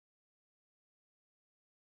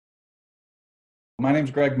My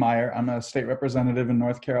name's Graig Meyer. I'm a state representative in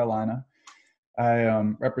North Carolina. I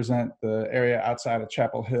represent the area outside of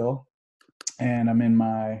Chapel Hill, and I'm in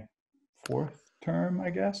my fourth term,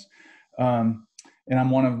 I guess. And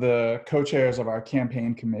I'm one of the co-chairs of our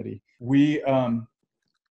campaign committee. We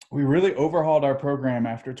really overhauled our program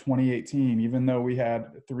after 2018. Even though we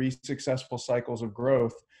had 3 successful cycles of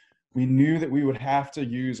growth, we knew that we would have to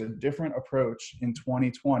use a different approach in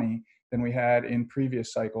 2020 than we had in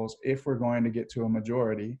previous cycles if we're going to get to a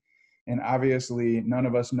majority. And obviously, none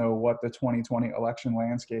of us know what the 2020 election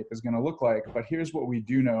landscape is going to look like, but here's what we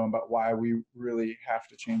do know about why we really have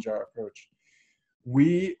to change our approach.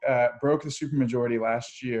 We broke the supermajority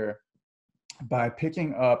last year by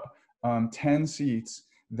picking up 10 seats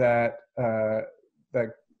that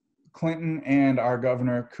Clinton and our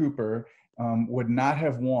Governor Cooper would not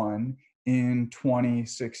have won in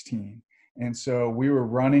 2016. And so we were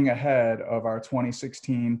running ahead of our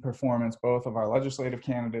 2016 performance, both of our legislative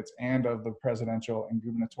candidates and of the presidential and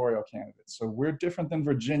gubernatorial candidates. So we're different than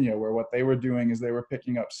Virginia, where what they were doing is they were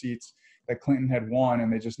picking up seats that Clinton had won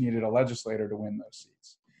and they just needed a legislator to win those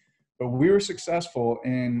seats. But we were successful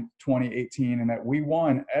in 2018 in that we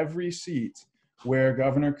won every seat where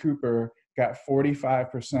Governor Cooper got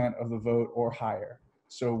 45% of the vote or higher.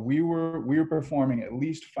 So we were performing at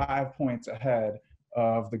least 5 points ahead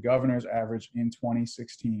of the governor's average in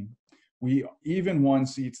 2016. We even won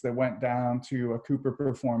seats that went down to a Cooper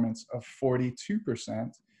performance of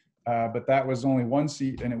 42%, but that was only one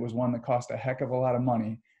seat, and it was one that cost a heck of a lot of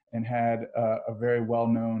money and had a very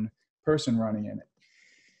well-known person running in it.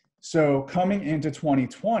 So coming into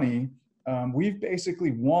 2020, we've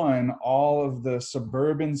basically won all of the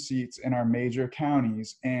suburban seats in our major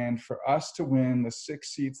counties. And for us to win the 6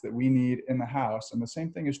 seats that we need in the House, and the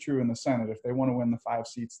same thing is true in the Senate, if they want to win the 5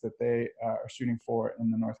 seats that they are shooting for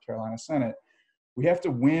in the North Carolina Senate, we have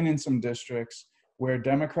to win in some districts where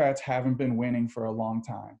Democrats haven't been winning for a long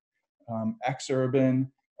time. Exurban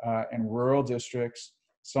and rural districts,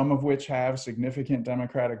 some of which have significant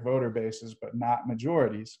Democratic voter bases, but not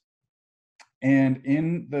majorities. And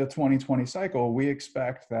in the 2020 cycle, we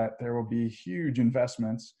expect that there will be huge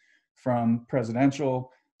investments from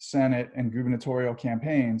presidential, Senate, and gubernatorial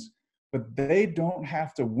campaigns, but they don't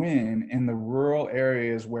have to win in the rural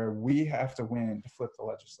areas where we have to win to flip the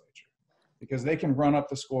legislature. Because they can run up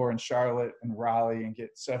the score in Charlotte and Raleigh and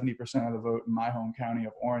get 70% of the vote in my home county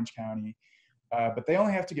of Orange County, but they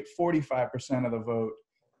only have to get 45% of the vote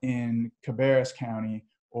in Cabarrus County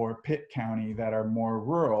or Pitt County that are more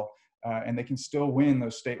rural. And they can still win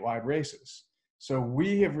those statewide races. So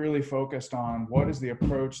we have really focused on what is the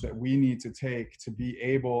approach that we need to take to be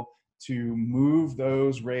able to move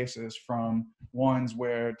those races from ones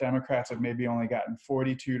where Democrats have maybe only gotten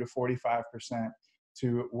 42 to 45%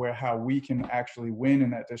 to where how we can actually win in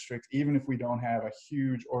that district, even if we don't have a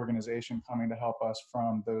huge organization coming to help us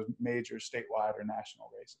from those major statewide or national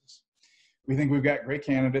races. We think we've got great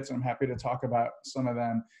candidates, and I'm happy to talk about some of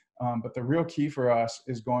them. But the real key for us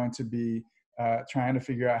is going to be trying to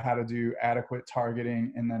figure out how to do adequate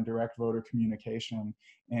targeting and then direct voter communication.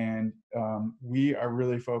 And we are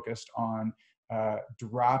really focused on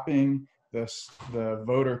dropping the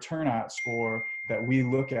voter turnout score that we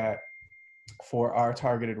look at for our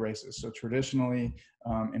targeted races. So traditionally,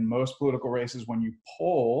 in most political races, when you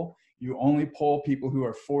poll, you only poll people who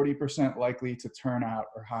are 40% likely to turn out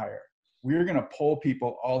or higher. We're going to poll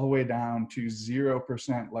people all the way down to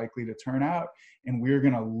 0% likely to turn out. And we're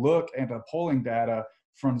going to look at the polling data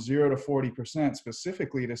from 0 to 40%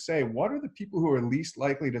 specifically to say, what are the people who are least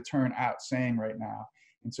likely to turn out saying right now?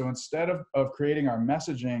 And so instead of creating our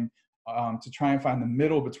messaging to try and find the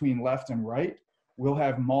middle between left and right, we'll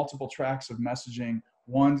have multiple tracks of messaging,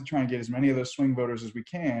 one to try and get as many of those swing voters as we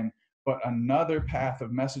can, but another path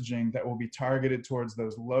of messaging that will be targeted towards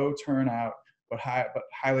those low turnout, but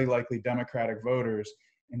highly likely Democratic voters.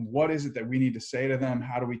 And what is it that we need to say to them?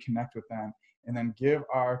 How do we connect with them? And then give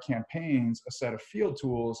our campaigns a set of field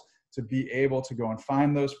tools to be able to go and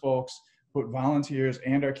find those folks, put volunteers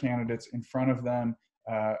and our candidates in front of them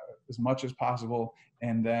as much as possible,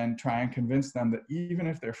 and then try and convince them that even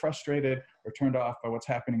if they're frustrated or turned off by what's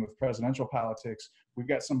happening with presidential politics, we've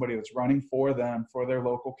got somebody that's running for them, for their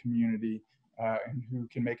local community, and who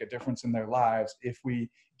can make a difference in their lives if we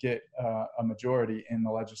get a majority in the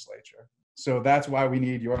legislature. So that's why we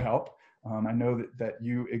need your help. I know that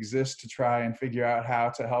you exist to try and figure out how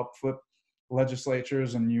to help flip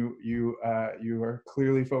legislatures, and you are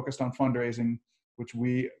clearly focused on fundraising, which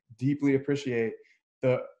we deeply appreciate.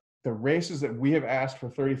 The races that we have asked for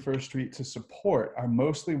 31st Street to support are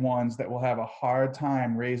mostly ones that will have a hard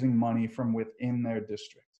time raising money from within their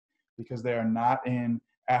district because they are not in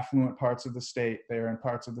affluent parts of the state. They are in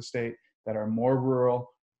parts of the state that are more rural,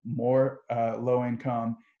 more low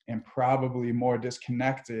income, and probably more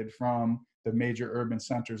disconnected from the major urban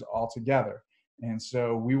centers altogether. And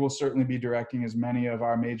so we will certainly be directing as many of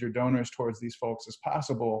our major donors towards these folks as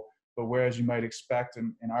possible. But whereas you might expect,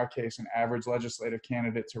 in our case, an average legislative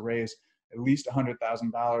candidate to raise at least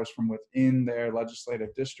 $100,000 from within their legislative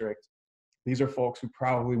district, these are folks who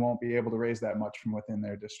probably won't be able to raise that much from within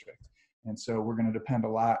their district. And so we're going to depend a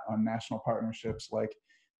lot on national partnerships like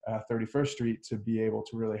 31st Street to be able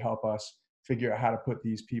to really help us figure out how to put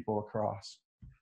these people across.